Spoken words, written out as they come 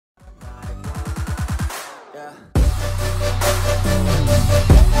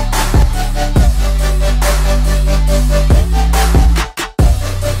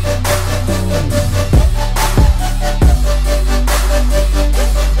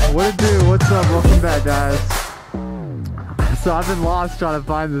What it do? What's up? Welcome back, guys. So I've been lost trying to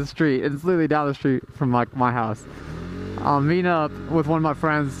find the street. It's literally down the street from like my house. I'm meeting up with one of my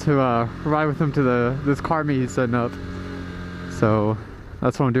friends to ride with him to this car meet he's setting up. So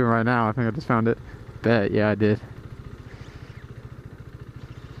that's what I'm doing right now. I think I just found it. Bet, yeah, I did.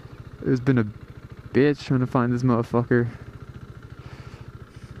 It's been a bitch trying to find this motherfucker.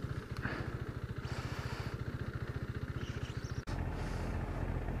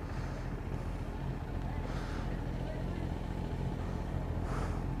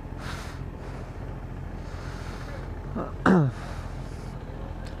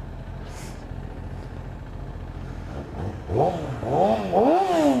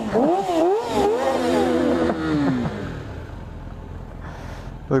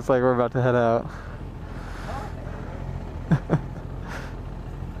 Looks like we're about to head out.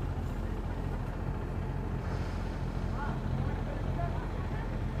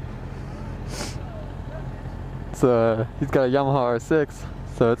 So he's got a Yamaha R6,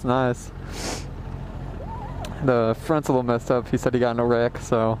 so it's nice. The front's a little messed up. He said he got in a wreck,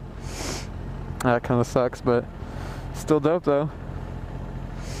 so that kind of sucks, but still dope though.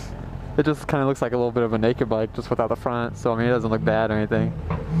 It just kind of looks like a little bit of a naked bike just without the front, so I mean it doesn't look bad or anything.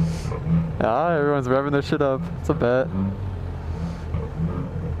 Yeah, everyone's revving their shit up. It's a bet.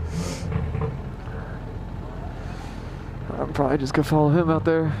 I'm probably just gonna follow him out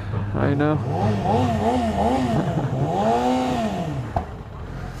there. I know.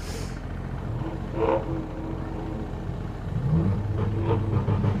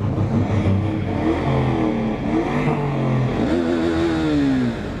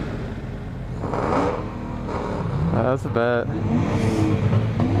 That's a bet.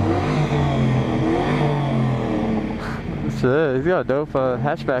 Shit, he's got a dope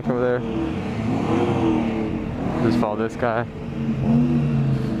hatchback over there. Just follow this guy.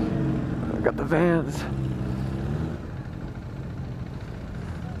 I got the Vans.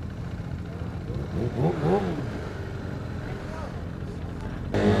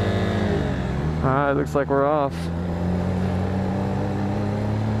 Alright, looks like we're off.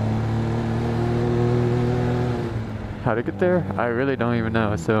 How to get there? I really don't even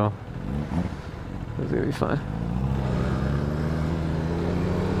know, so it's gonna be fun.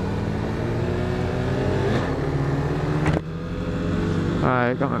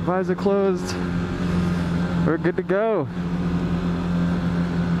 Alright, got my visor closed. We're good to go.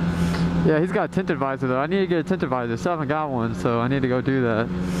 Yeah, he's got a tinted visor though. I need to get a tinted visor. Still haven't got one, so I need to go do that.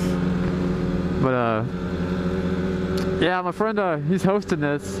 But yeah, my friend, he's hosting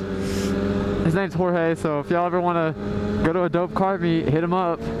this. His name's Jorge, so if y'all ever want to go to a dope car meet, hit him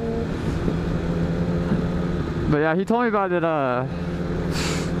up. But yeah, he told me about it, I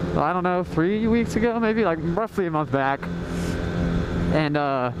don't know, 3 weeks ago, maybe, like roughly a month back. And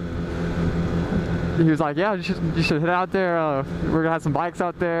he was like, yeah, you should head out there. We're gonna have some bikes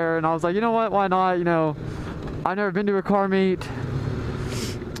out there. And I was like, you know what, why not? You know, I've never been to a car meet.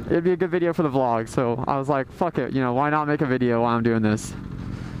 It'd be a good video for the vlog. So I was like, fuck it, you know, why not make a video while I'm doing this?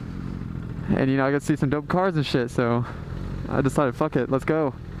 And you know, I could see some dope cars and shit, so I decided, fuck it, let's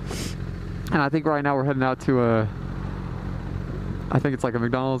go. And I think right now we're heading out to I think it's like a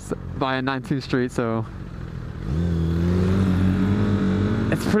McDonald's by 19th Street, so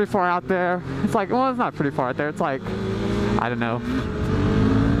it's pretty far out there. It's like, well, it's not pretty far out there. It's like, I don't know,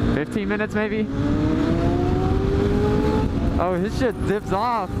 15 minutes maybe? Oh, his shit zips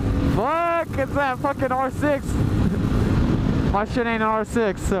off. Fuck, it's that fucking R6. My shit ain't an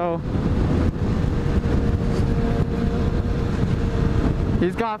R6, so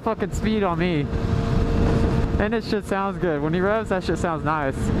he's got fucking speed on me. And this shit sounds good. When he revs, that shit sounds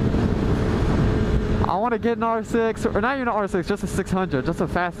nice. I want to get an R6, or not even an R6, just a 600, just a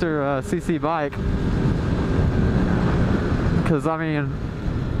faster CC bike. Because, I mean,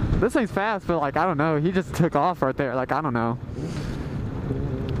 this thing's fast, but like, I don't know. He just took off right there. Like, I don't know.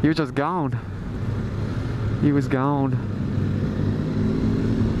 He was just gone. He was gone.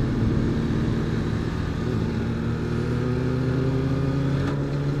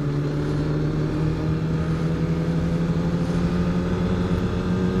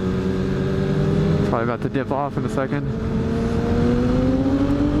 Probably about to dip off in a second.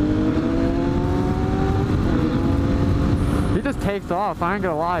 He just takes off, I ain't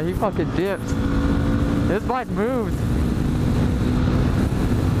gonna lie, he fucking dips. This bike moves.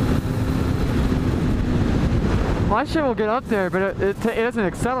 My shit will get up there, but it doesn't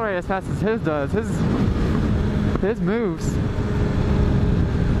accelerate as fast as his does. His moves.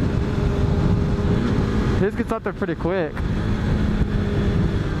 His gets up there pretty quick.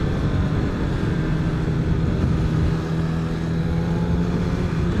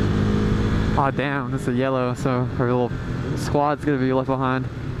 Oh damn, this is a yellow, so her little squad's gonna be left behind.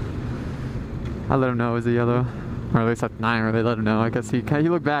 I let him know it was a yellow. Or at least at 9 where they let him know. I guess he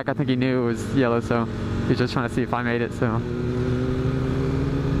looked back, I think he knew it was yellow, so he was just trying to see if I made it, so.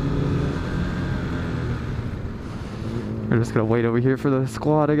 We're just gonna wait over here for the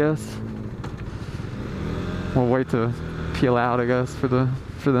squad, I guess. We'll wait to peel out, I guess, for them.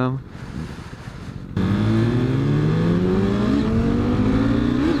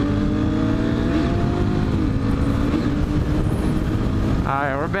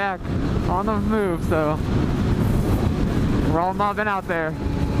 Alright, we're back on the move, so we're all mobbing out there.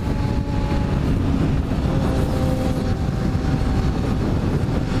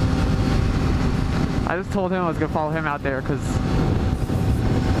 I just told him I was gonna follow him out there because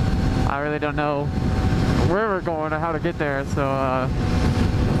I really don't know where we're going or how to get there, so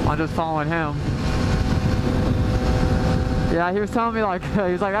I'm just following him. Yeah, he was telling me like,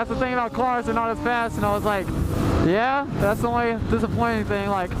 he's like, that's the thing about cars, they're not as fast, and I was like, yeah, that's the only disappointing thing,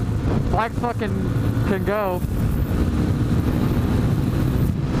 like, bikes fucking can go.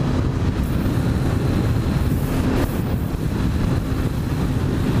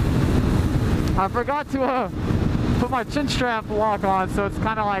 I forgot to put my chin strap lock on, so it's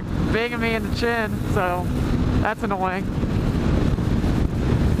kind of like banging me in the chin, so that's annoying.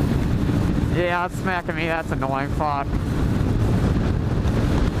 Yeah, it's smacking me, that's annoying, fuck.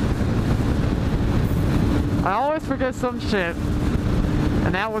 I always forget some shit,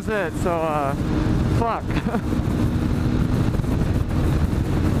 and that was it, so fuck.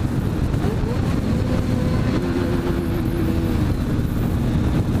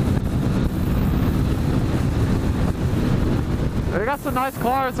 They got some nice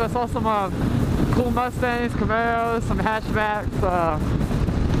cars. I saw some cool Mustangs, Camaros, some hatchbacks.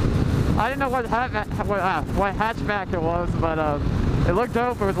 I didn't know what hatchback it was, but it looked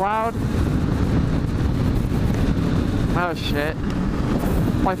dope. It was loud. Oh shit!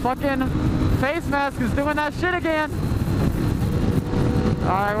 My fucking face mask is doing that shit again. All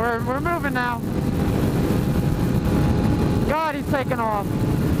right, we're moving now. God, he's taking off.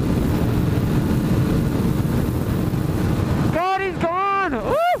 God, he's gone!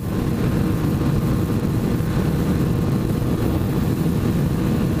 Woo!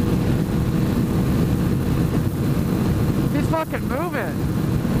 He's fucking moving.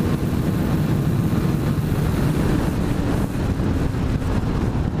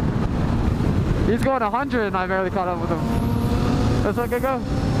 He's going 100 and I barely caught up with him. Let's look at go.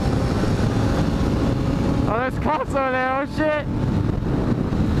 Oh, there's cops over there. Oh shit!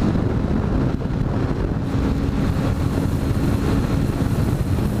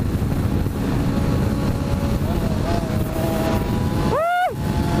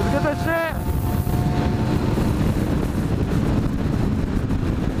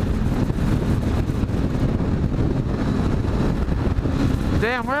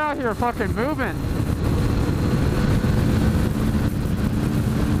 Damn, we're out here fucking moving.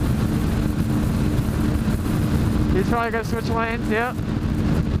 He's probably gonna switch lanes, yep.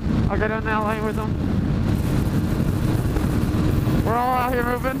 I'll get in that lane with him. We're all out here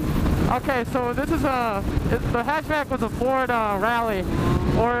moving. Okay, so this is the hatchback was a Ford Rally,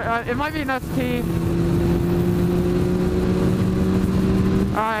 or it might be an ST.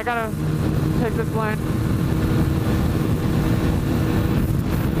 Alright, I gotta take this lane.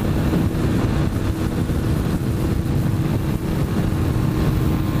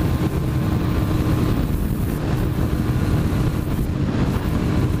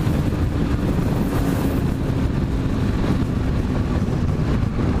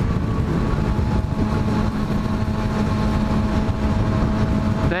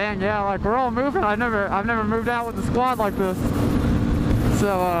 Dang, yeah, like we're all moving. I've never moved out with the squad like this.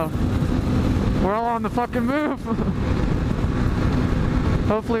 So we're all on the fucking move.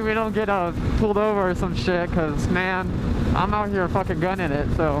 Hopefully we don't get pulled over or some shit, cause man, I'm out here fucking gunning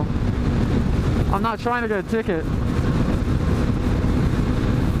it, so I'm not trying to get a ticket.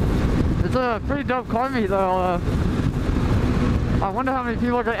 It's a pretty dope car meet though. I wonder how many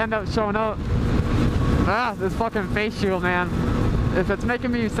people are gonna end up showing up. Ah, this fucking face shield, man. If it's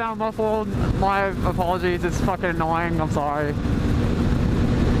making me sound muffled, my apologies. It's fucking annoying. I'm sorry.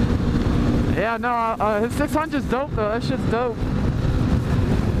 Yeah, no, his 600's dope though. That shit's dope.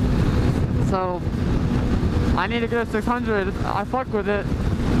 So I need to get a 600. I fuck with it.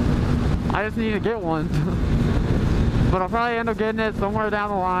 I just need to get one. But I'll probably end up getting it somewhere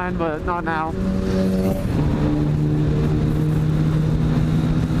down the line, but not now.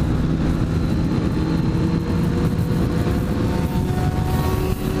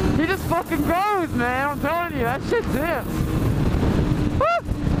 He just fucking goes, man. I'm telling you, that shit zips. Woo!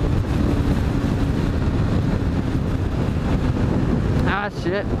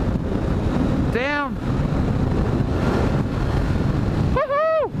 shit. Damn.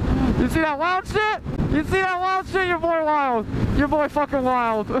 Woohoo! You see that wild shit? You see that wild shit? Your boy wild. Your boy fucking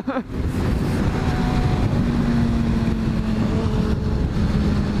wild.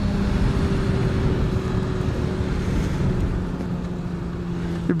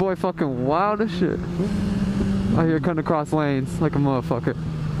 Your boy fucking wild as shit. Out here cutting across lanes like a motherfucker.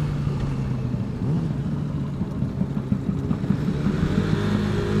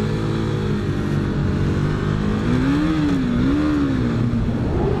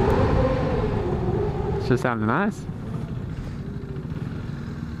 Just sounded nice.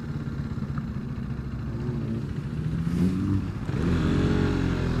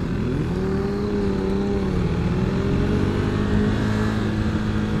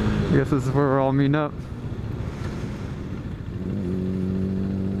 I guess this is where we're all meeting up.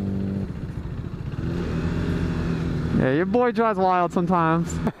 Yeah, your boy drives wild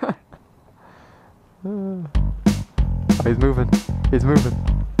sometimes. Oh, he's moving. He's moving.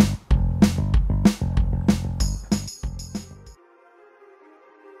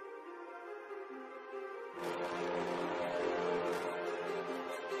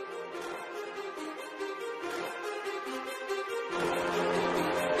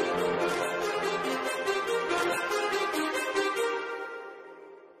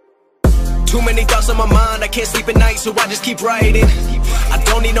 Too many thoughts on my mind, I can't sleep at night, so I just keep writing. I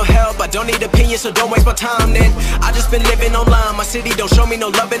don't need no help, I don't need opinions, so don't waste my time then. I just been living online, my city don't show me no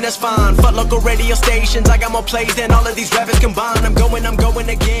love and that's fine. Fuck local radio stations, I got more plays than all of these rappers combined. I'm going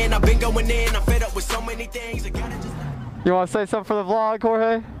again, I've been going in, I'm fed up with so many things. I gotta just... You want to say something for the vlog,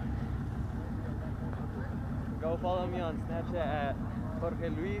 Jorge? Go follow me on Snapchat at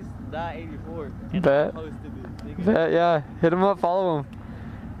JorgeLuis.84. Bet. Bet, yeah. Hit him up, follow him.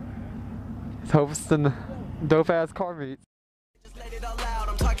 He's hosting dope ass car meets. Let it all out,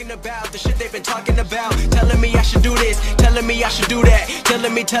 I'm talking about the shit they've been talking about. Telling me I should do this, telling me I should do that.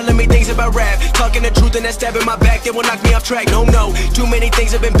 Telling me things about rap. Talking the truth and that stab in my back, they will knock me off track. No, too many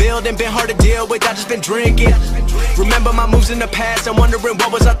things have been building, been hard to deal with, I just been drinking. Remember my moves in the past, I'm wondering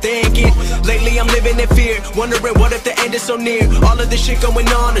what was I thinking. Lately I'm living in fear, wondering what if the end is so near. All of this shit going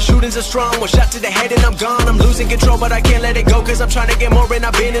on, the shootings are strong. One shot to the head and I'm gone, I'm losing control but I can't let it go. Cause I'm trying to get more and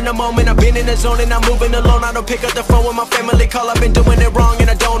I've been in the moment. I've been in the zone and I'm moving alone. I don't pick up the phone when my family call, I've been doing it wrong and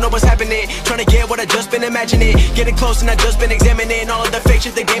I don't know what's happening. Trying to get what I just been imagining. Getting close and I just been examining all of the fake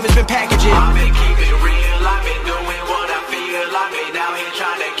shit the game has been packaging. I've been keeping real, I've been doing what I feel. I've been out here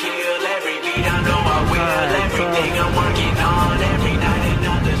trying to kill every beat, I know I will. Everything I'm working on, every night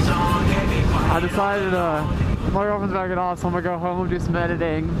another song. I decided my girlfriend's backing off, so I'm gonna go home and do some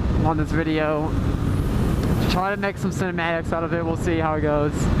editing on this video. Try to make some cinematics out of it, we'll see how it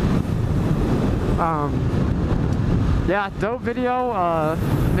goes. Yeah, dope video.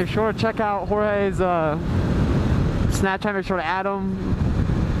 Make sure to check out Jorge's Snapchat, make sure to add him.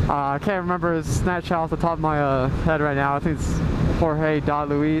 I can't remember his Snapchat off the top of my head right now. I think it's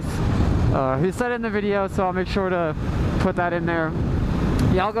Jorge.Luis. He said it in the video, so I'll make sure to put that in there.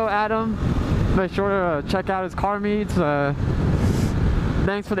 Yeah, I'll go add him. Make sure to check out his car meets.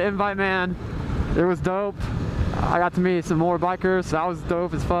 Thanks for the invite, man. It was dope. I got to meet some more bikers, so that was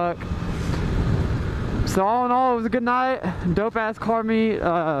dope as fuck. So all in all, it was a good night. Dope ass car meet.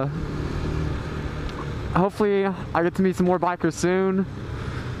 Hopefully I get to meet some more bikers soon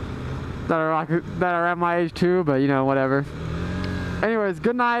that are at my age too, but you know, whatever. Anyways,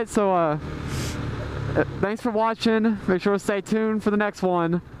 good night. So thanks for watching. Make sure to stay tuned for the next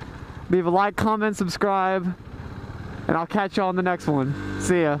one. Leave a like, comment, subscribe, and I'll catch y'all on the next one.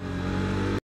 See ya.